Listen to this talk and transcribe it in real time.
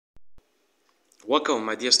Welcome,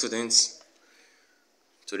 my dear students,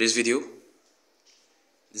 to this video.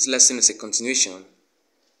 This lesson is a continuation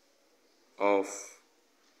of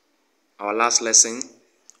our last lesson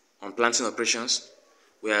on planting operations,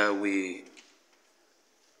 where you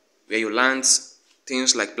learned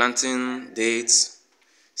things like planting dates,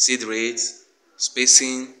 seed rate,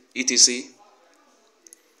 spacing, etc.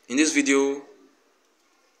 In this video,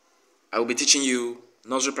 I will be teaching you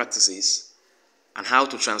nursery practices and how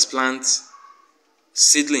to transplant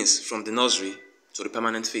seedlings from the nursery to the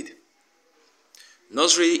permanent feed.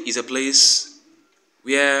 Nursery is a place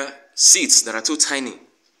where seeds that are too tiny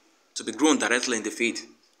to be grown directly in the feed,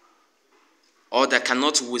 or that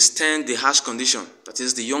cannot withstand the harsh condition, that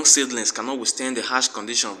is, the young seedlings cannot withstand the harsh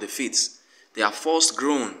condition of the feeds, they are first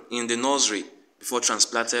grown in the nursery before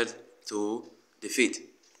transplanted to the feed.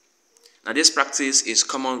 Now, this practice is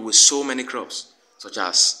common with so many crops, such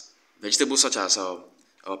as vegetables such as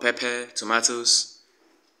pepper, tomatoes,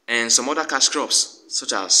 and some other cash crops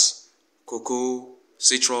such as cocoa,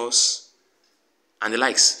 citrus, and the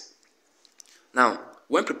likes. Now,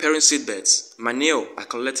 when preparing seedbeds, manure are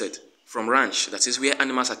collected from ranch, that is where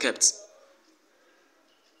animals are kept,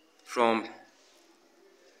 from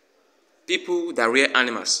people that rear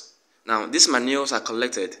animals. Now, these manures are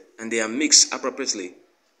collected and they are mixed appropriately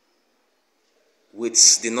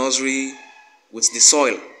with the nursery, with the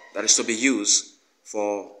soil that is to be used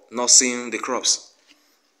for nursing the crops.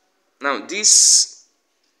 Now, this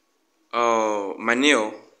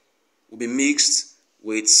manure will be mixed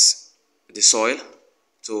with the soil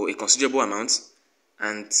to a considerable amount,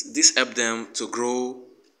 and this helps them to grow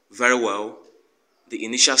very well the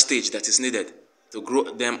initial stage that is needed to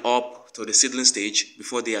grow them up to the seedling stage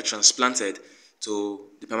before they are transplanted to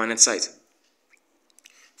the permanent site.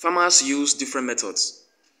 Farmers use different methods,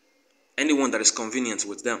 any one that is convenient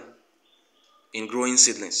with them, in growing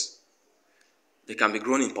seedlings. They can be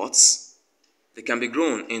grown in pots, they can be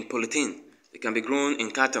grown in polythene, they can be grown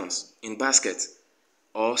in cartons, in baskets,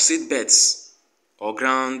 or seed beds or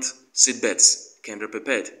ground seed beds can be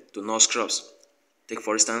prepared to nurse crops. Take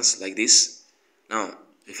for instance like this. Now,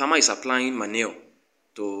 the farmer is applying manure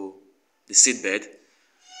to the seed bed.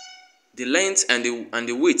 The length and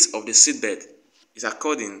the width of the seed bed is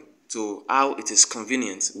according to how it is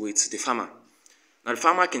convenient with the farmer. Now, the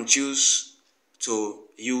farmer can choose to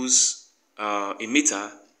use a meter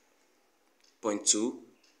 0.2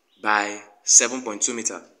 by 7.2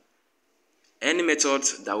 meter. Any method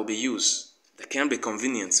that will be used that can be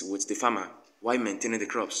convenient with the farmer while maintaining the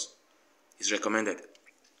crops is recommended.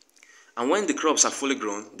 And when the crops are fully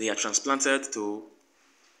grown, they are transplanted to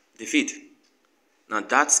the feed. Now,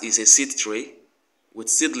 that is a seed tray with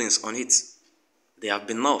seedlings on it. They have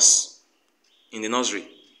been nursed in the nursery,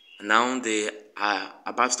 and now they are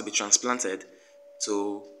about to be transplanted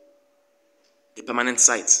to the permanent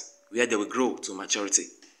site where they will grow to maturity.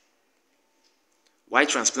 While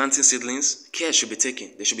transplanting seedlings, care should be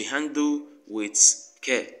taken. They should be handled with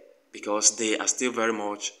care because they are still very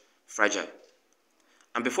much fragile.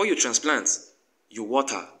 And before you transplant, you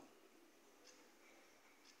water.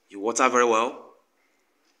 You water very well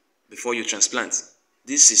before you transplant.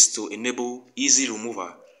 This is to enable easy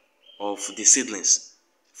removal of the seedlings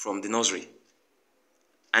from the nursery.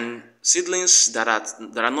 And seedlings that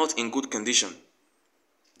are not in good condition,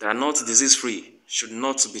 that are not disease-free, should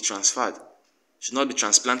not be transferred, should not be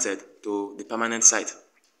transplanted to the permanent site.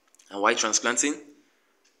 And while transplanting,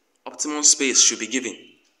 optimum space should be given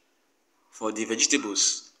for the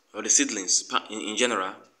vegetables or the seedlings in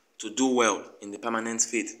general to do well in the permanent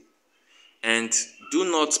feed. And do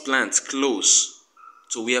not plant close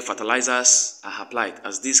to where fertilizers are applied,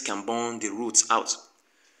 as this can burn the roots out.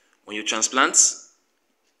 When you transplant,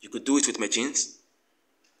 you could do it with machines,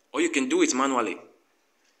 or you can do it manually.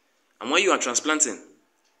 And when you are transplanting,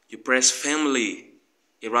 you press firmly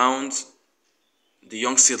around the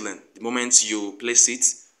young seedling the moment you place it.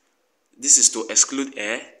 This is to exclude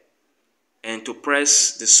air and to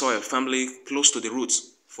press the soil firmly close to the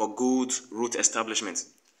roots for good root establishment.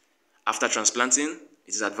 After transplanting,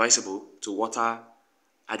 it is advisable to water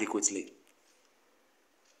adequately.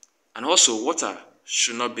 And also, water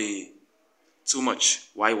should not be too much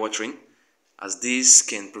while watering, as this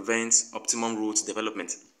can prevent optimum root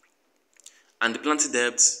development. And the planting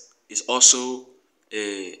depth is also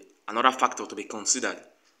another factor to be considered.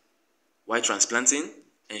 While transplanting,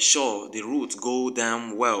 ensure the roots go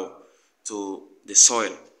down well to the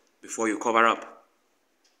soil before you cover up.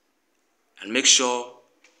 And make sure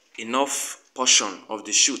enough portion of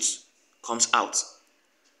the shoot comes out.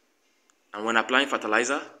 And when applying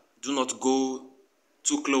fertilizer, do not go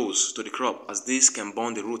too close to the crop, as this can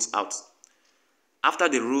burn the roots out. After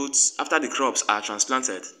the crops are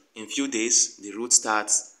transplanted, in few days, the roots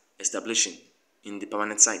start establishing in the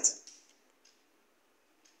permanent site.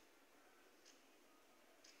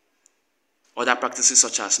 Other practices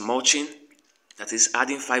such as mulching, that is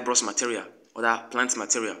adding fibrous material, other plant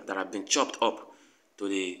material that have been chopped up to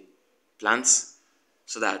the plants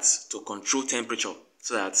so that to control temperature,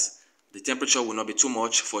 so that the temperature will not be too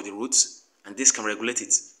much for the roots, and this can regulate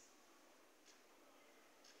it.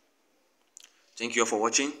 Thank you all for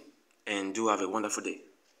watching, and do have a wonderful day.